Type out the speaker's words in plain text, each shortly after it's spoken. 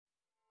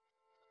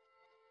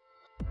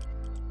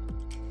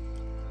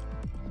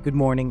Good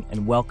morning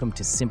and welcome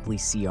to Simply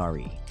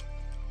CRE.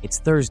 It's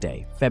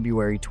Thursday,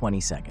 February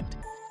 22nd.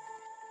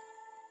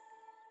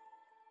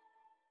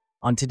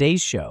 On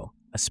today's show,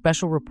 a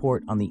special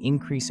report on the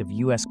increase of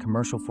U.S.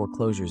 commercial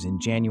foreclosures in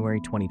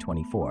January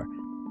 2024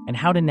 and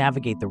how to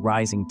navigate the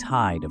rising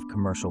tide of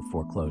commercial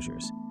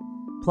foreclosures.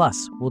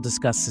 Plus, we'll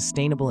discuss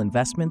sustainable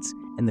investments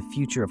and the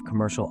future of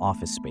commercial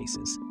office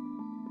spaces.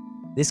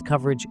 This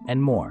coverage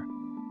and more,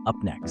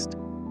 up next.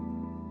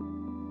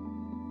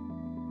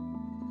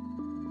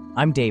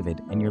 I'm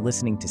David, and you're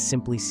listening to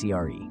Simply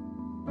CRE.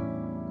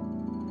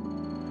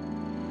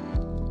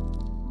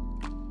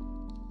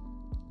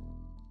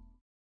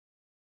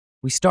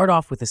 We start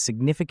off with a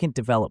significant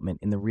development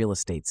in the real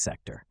estate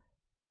sector.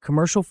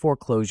 Commercial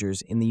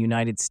foreclosures in the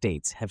United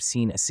States have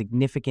seen a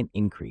significant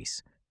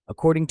increase,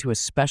 according to a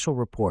special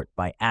report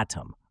by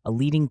Atom, a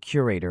leading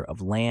curator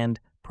of land,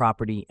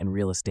 property, and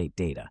real estate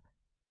data.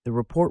 The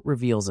report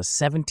reveals a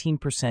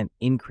 17%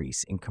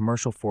 increase in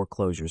commercial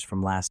foreclosures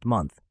from last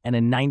month and a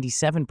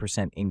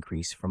 97%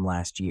 increase from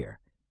last year.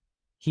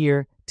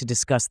 Here, to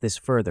discuss this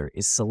further,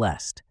 is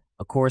Celeste,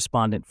 a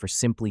correspondent for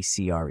Simply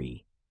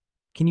CRE.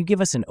 Can you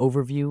give us an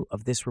overview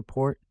of this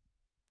report?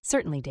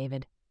 Certainly,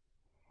 David.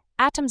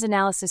 Atom's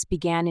analysis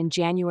began in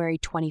January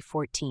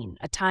 2014,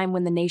 a time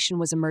when the nation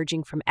was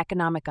emerging from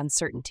economic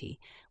uncertainty,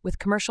 with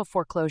commercial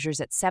foreclosures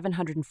at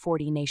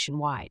 740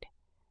 nationwide.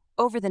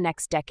 Over the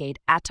next decade,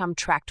 Atom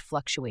tracked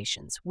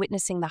fluctuations,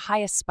 witnessing the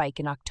highest spike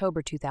in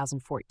October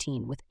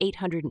 2014 with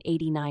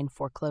 889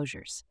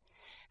 foreclosures.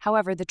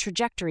 However, the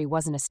trajectory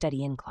wasn't a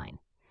steady incline.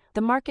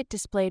 The market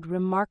displayed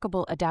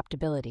remarkable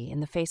adaptability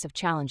in the face of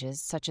challenges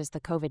such as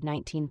the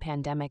COVID-19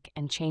 pandemic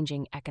and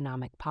changing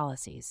economic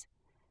policies.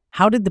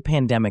 How did the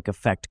pandemic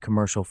affect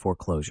commercial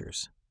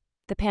foreclosures?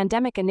 The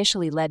pandemic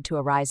initially led to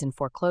a rise in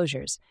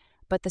foreclosures,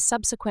 but the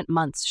subsequent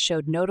months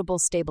showed notable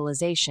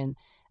stabilization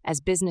as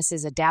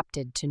businesses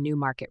adapted to new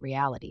market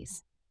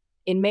realities.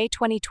 In May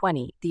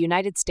 2020, the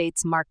United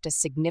States marked a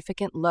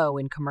significant low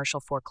in commercial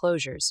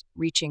foreclosures,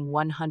 reaching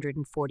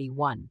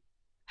 141.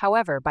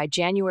 However, by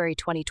January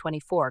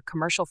 2024,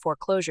 commercial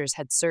foreclosures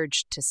had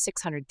surged to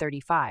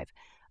 635,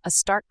 a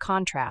stark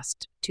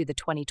contrast to the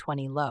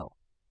 2020 low.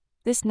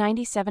 This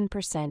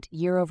 97%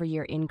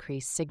 year-over-year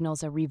increase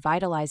signals a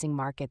revitalizing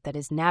market that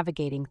is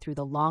navigating through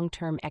the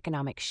long-term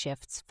economic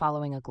shifts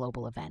following a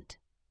global event.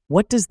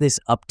 What does this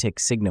uptick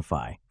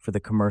signify for the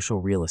commercial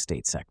real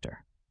estate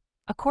sector?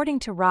 According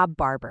to Rob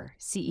Barber,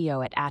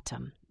 CEO at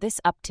Atom,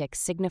 this uptick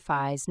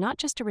signifies not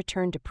just a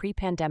return to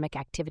pre-pandemic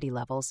activity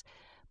levels,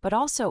 but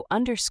also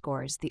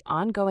underscores the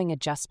ongoing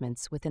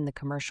adjustments within the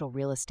commercial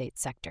real estate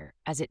sector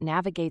as it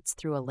navigates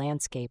through a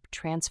landscape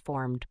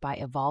transformed by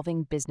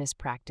evolving business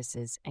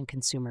practices and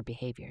consumer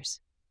behaviors.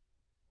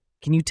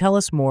 Can you tell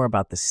us more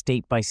about the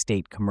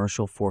state-by-state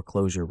commercial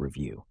foreclosure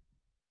review?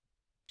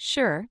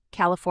 Sure,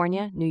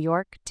 California, New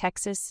York,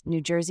 Texas,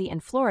 New Jersey,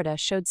 and Florida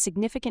showed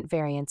significant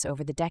variance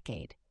over the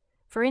decade.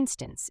 For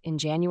instance, in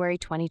January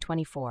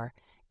 2024,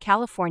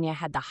 California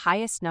had the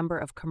highest number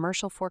of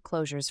commercial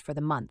foreclosures for the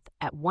month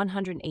at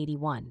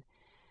 181.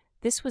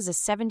 This was a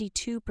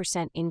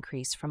 72%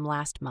 increase from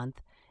last month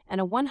and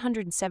a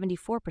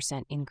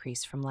 174%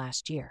 increase from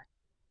last year.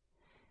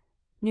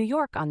 New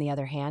York, on the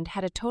other hand,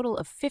 had a total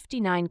of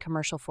 59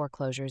 commercial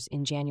foreclosures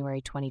in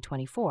January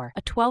 2024,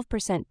 a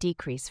 12%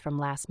 decrease from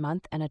last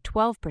month and a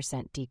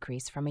 12%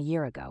 decrease from a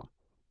year ago.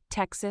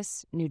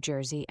 Texas, New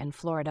Jersey, and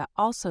Florida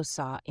also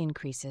saw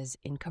increases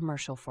in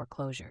commercial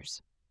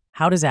foreclosures.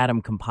 How does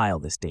Atom compile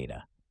this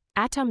data?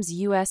 Atom's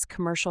U.S.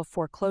 Commercial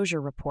Foreclosure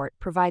Report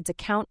provides a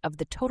count of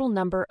the total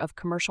number of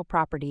commercial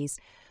properties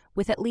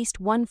with at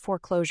least one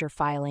foreclosure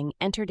filing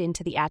entered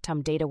into the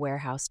Atom data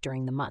warehouse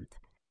during the month.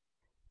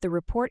 The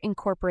report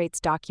incorporates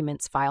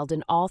documents filed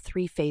in all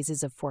three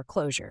phases of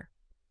foreclosure: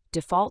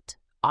 default,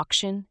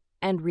 auction,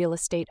 and real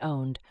estate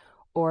owned,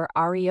 or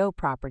REO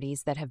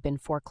properties that have been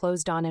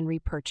foreclosed on and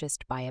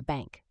repurchased by a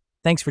bank.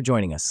 Thanks for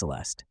joining us,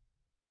 Celeste.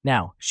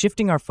 Now,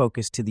 shifting our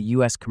focus to the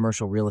U.S.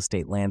 commercial real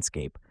estate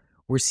landscape,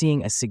 we're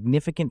seeing a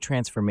significant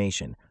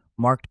transformation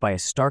marked by a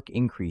stark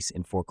increase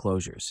in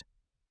foreclosures.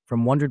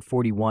 From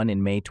 141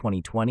 in May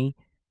 2020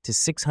 to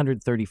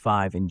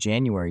 635 in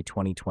January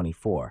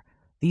 2024,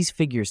 these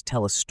figures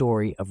tell a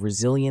story of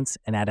resilience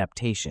and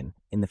adaptation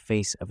in the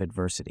face of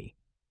adversity.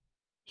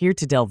 Here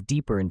to delve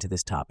deeper into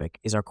this topic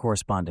is our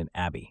correspondent,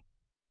 Abby.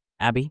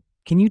 Abby,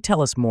 can you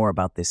tell us more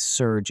about this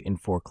surge in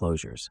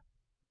foreclosures?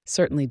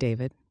 Certainly,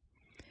 David.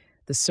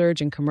 The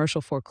surge in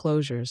commercial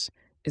foreclosures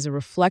is a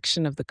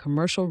reflection of the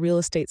commercial real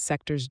estate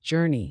sector's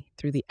journey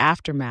through the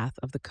aftermath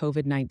of the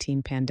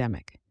COVID-19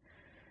 pandemic.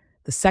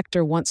 The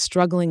sector, once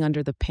struggling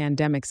under the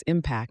pandemic's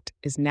impact,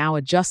 is now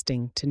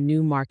adjusting to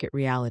new market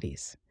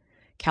realities.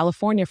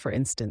 California, for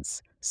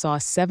instance, saw a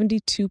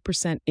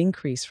 72%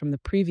 increase from the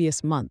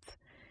previous month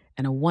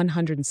and a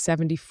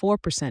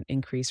 174%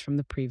 increase from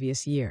the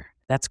previous year.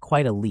 That's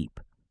quite a leap.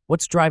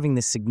 What's driving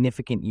this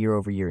significant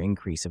year-over-year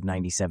increase of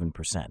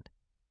 97%?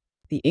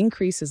 The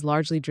increase is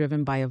largely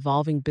driven by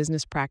evolving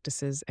business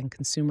practices and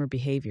consumer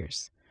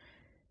behaviors.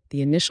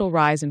 The initial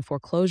rise in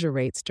foreclosure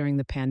rates during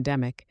the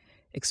pandemic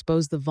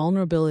exposed the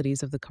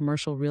vulnerabilities of the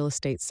commercial real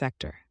estate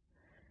sector.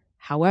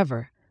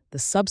 However, the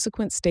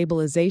subsequent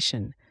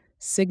stabilization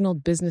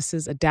signaled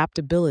businesses'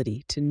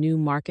 adaptability to new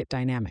market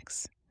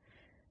dynamics.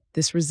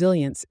 This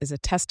resilience is a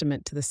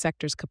testament to the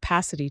sector's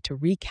capacity to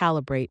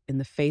recalibrate in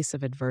the face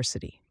of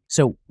adversity.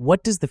 So,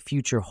 what does the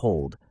future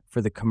hold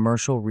for the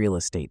commercial real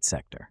estate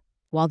sector?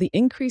 While the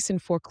increase in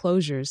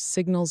foreclosures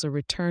signals a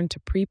return to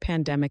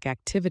pre-pandemic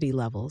activity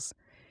levels,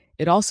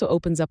 it also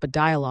opens up a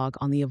dialogue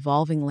on the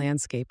evolving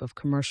landscape of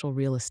commercial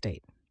real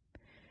estate.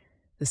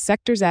 The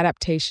sector's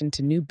adaptation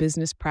to new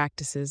business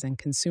practices and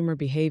consumer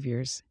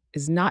behaviors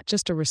is not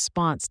just a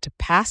response to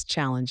past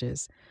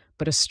challenges,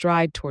 but a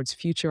stride towards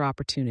future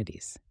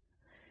opportunities.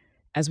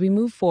 As we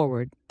move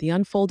forward, the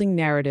unfolding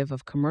narrative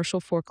of commercial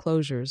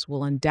foreclosures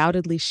will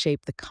undoubtedly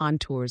shape the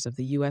contours of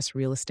the U.S.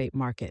 real estate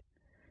market,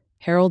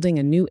 heralding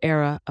a new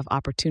era of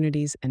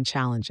opportunities and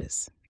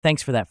challenges.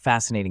 Thanks for that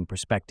fascinating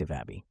perspective,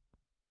 Abby.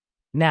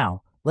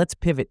 Now, let's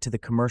pivot to the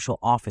commercial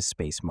office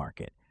space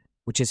market,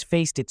 which has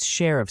faced its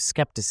share of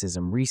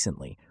skepticism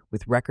recently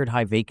with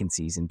record-high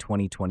vacancies in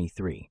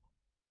 2023.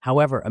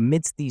 However,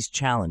 amidst these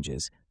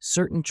challenges,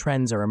 certain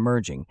trends are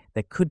emerging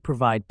that could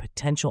provide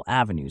potential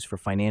avenues for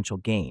financial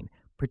gain,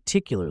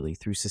 particularly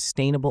through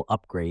sustainable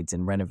upgrades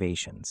and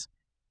renovations.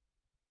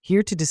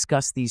 Here to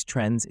discuss these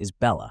trends is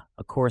Bella,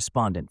 a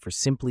correspondent for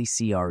Simply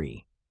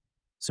CRE.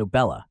 So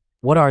Bella,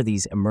 what are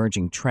these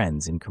emerging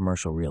trends in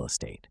commercial real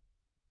estate?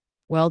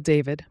 Well,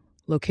 David,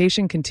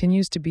 location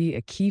continues to be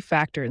a key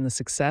factor in the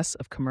success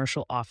of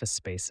commercial office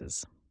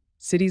spaces.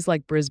 Cities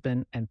like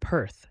Brisbane and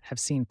Perth have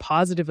seen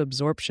positive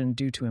absorption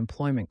due to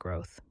employment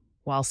growth,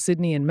 while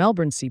Sydney and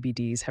Melbourne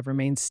CBDs have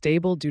remained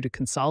stable due to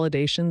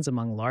consolidations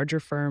among larger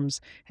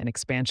firms and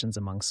expansions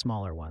among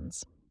smaller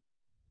ones.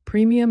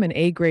 Premium and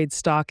A-grade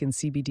stock in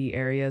CBD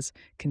areas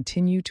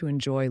continue to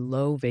enjoy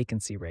low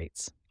vacancy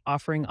rates,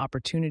 offering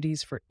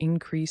opportunities for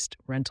increased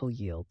rental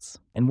yields.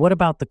 And what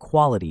about the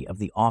quality of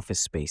the office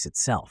space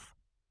itself?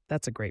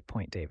 That's a great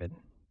point, David.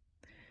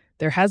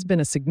 There has been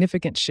a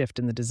significant shift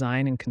in the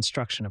design and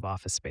construction of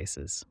office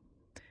spaces.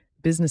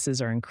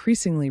 Businesses are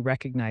increasingly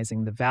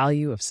recognizing the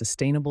value of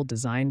sustainable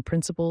design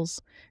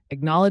principles,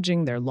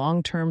 acknowledging their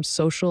long-term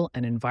social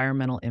and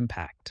environmental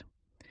impact.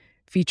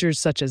 Features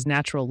such as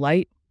natural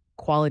light,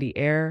 quality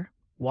air,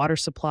 water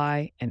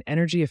supply, and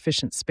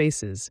energy-efficient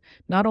spaces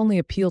not only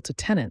appeal to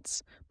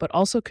tenants, but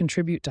also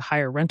contribute to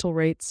higher rental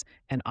rates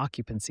and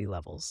occupancy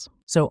levels.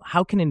 So,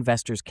 how can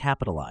investors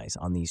capitalize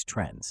on these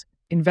trends?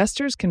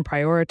 Investors can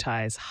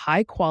prioritize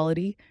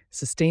high-quality,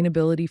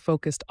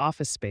 sustainability-focused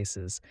office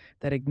spaces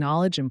that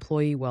acknowledge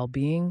employee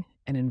well-being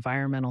and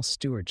environmental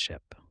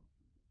stewardship.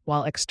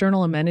 While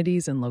external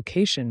amenities and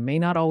location may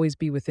not always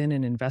be within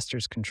an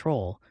investor's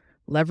control,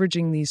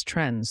 leveraging these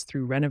trends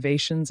through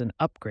renovations and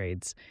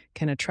upgrades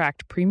can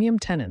attract premium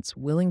tenants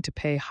willing to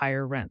pay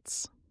higher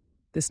rents.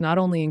 This not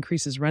only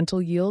increases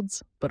rental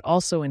yields, but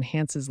also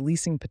enhances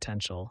leasing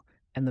potential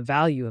and the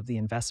value of the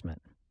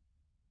investment.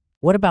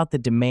 What about the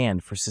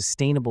demand for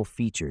sustainable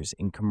features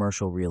in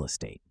commercial real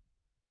estate?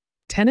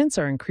 Tenants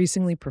are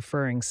increasingly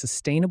preferring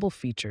sustainable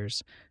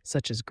features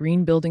such as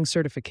green building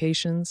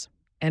certifications,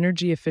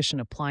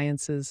 energy-efficient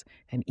appliances,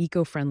 and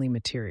eco-friendly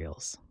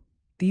materials.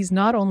 These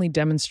not only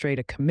demonstrate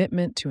a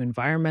commitment to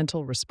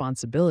environmental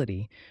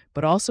responsibility,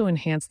 but also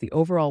enhance the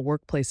overall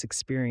workplace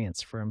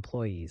experience for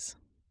employees.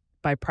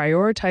 By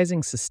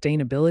prioritizing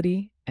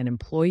sustainability and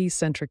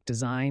employee-centric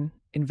design,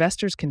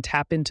 investors can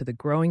tap into the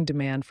growing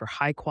demand for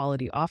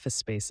high-quality office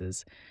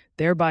spaces,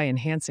 thereby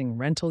enhancing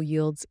rental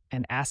yields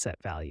and asset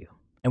value.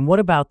 And what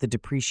about the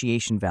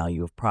depreciation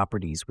value of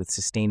properties with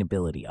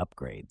sustainability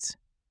upgrades?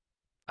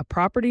 A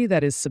property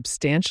that is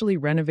substantially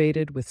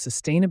renovated with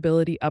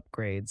sustainability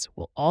upgrades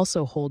will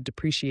also hold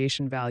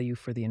depreciation value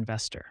for the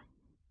investor.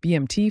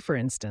 BMT, for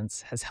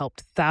instance, has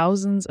helped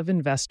thousands of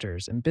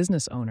investors and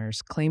business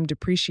owners claim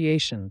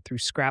depreciation through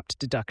scrapped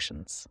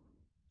deductions.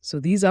 So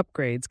these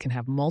upgrades can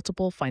have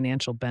multiple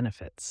financial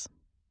benefits.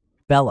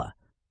 Bella,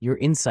 your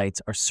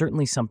insights are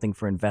certainly something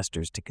for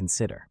investors to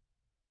consider.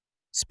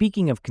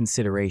 Speaking of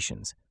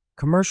considerations,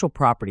 commercial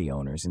property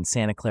owners in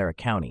Santa Clara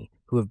County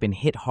who have been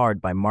hit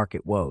hard by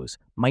market woes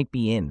might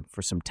be in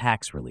for some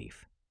tax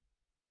relief.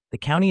 The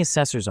county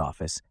assessor's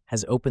office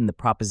has opened the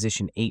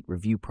Proposition 8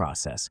 review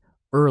process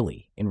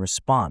early in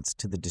response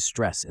to the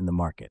distress in the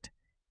market.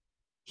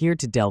 Here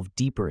to delve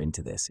deeper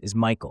into this is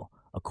Michael,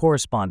 a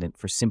correspondent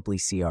for Simply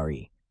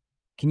CRE.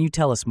 Can you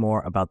tell us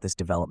more about this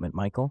development,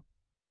 Michael?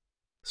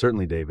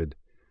 Certainly, David.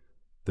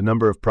 The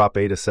number of Prop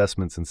 8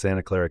 assessments in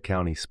Santa Clara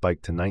County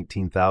spiked to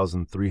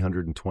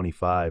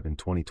 19,325 in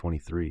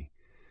 2023,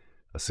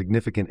 a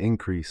significant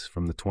increase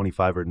from the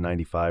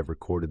 2,595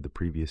 recorded the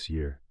previous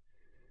year.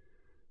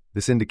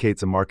 This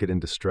indicates a market in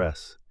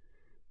distress,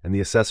 and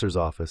the assessor's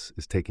office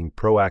is taking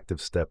proactive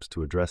steps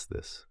to address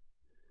this.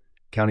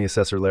 County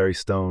Assessor Larry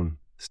Stone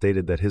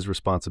stated that his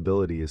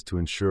responsibility is to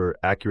ensure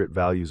accurate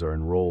values are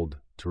enrolled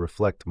to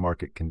reflect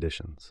market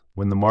conditions.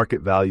 When the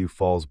market value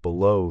falls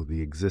below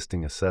the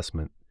existing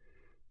assessment,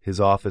 his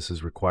office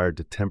is required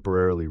to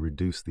temporarily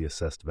reduce the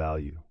assessed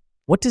value.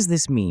 What does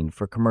this mean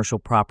for commercial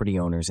property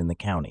owners in the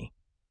county?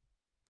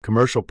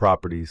 Commercial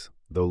properties,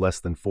 though less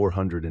than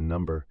 400 in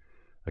number,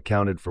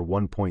 accounted for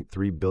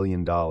 $1.3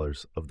 billion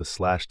of the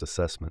slashed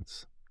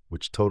assessments,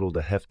 which totaled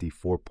a hefty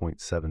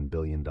 $4.7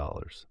 billion.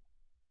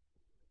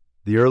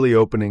 The early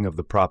opening of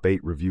the Prop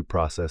 8 review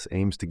process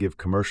aims to give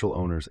commercial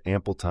owners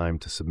ample time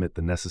to submit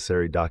the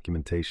necessary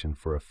documentation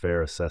for a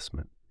fair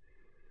assessment.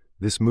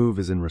 This move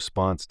is in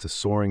response to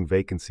soaring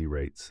vacancy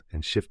rates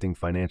and shifting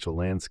financial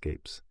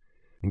landscapes,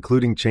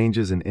 including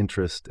changes in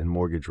interest and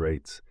mortgage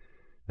rates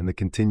and the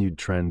continued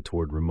trend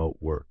toward remote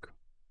work.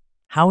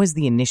 How has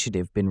the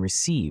initiative been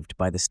received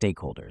by the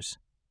stakeholders?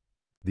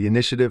 The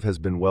initiative has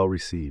been well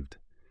received.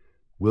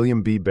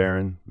 William B.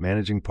 Barron,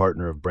 managing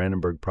partner of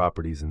Brandenburg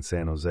Properties in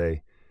San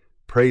Jose,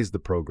 praised the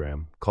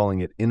program,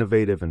 calling it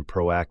innovative and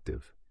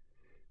proactive.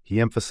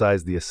 He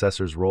emphasized the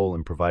assessor's role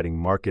in providing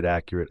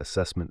market-accurate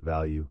assessment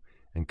value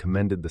and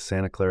commended the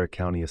Santa Clara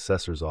County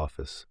Assessor's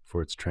Office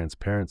for its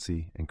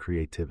transparency and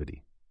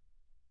creativity.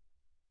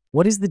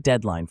 What is the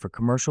deadline for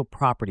commercial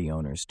property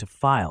owners to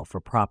file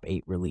for Prop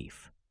 8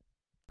 relief?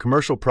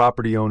 Commercial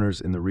property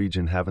owners in the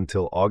region have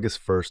until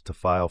August 1st to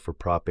file for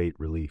Prop 8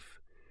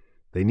 relief.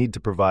 They need to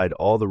provide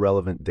all the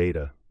relevant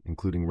data,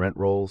 including rent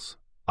rolls,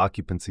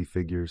 occupancy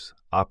figures,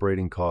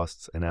 operating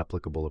costs, and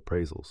applicable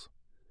appraisals.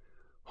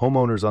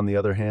 Homeowners, on the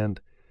other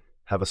hand,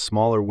 have a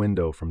smaller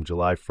window from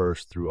July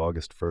 1st through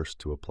August 1st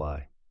to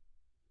apply.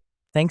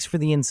 Thanks for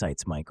the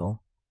insights,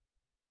 Michael.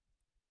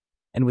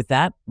 And with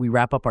that, we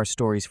wrap up our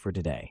stories for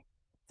today.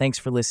 Thanks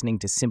for listening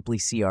to Simply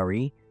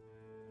CRE.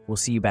 We'll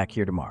see you back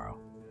here tomorrow.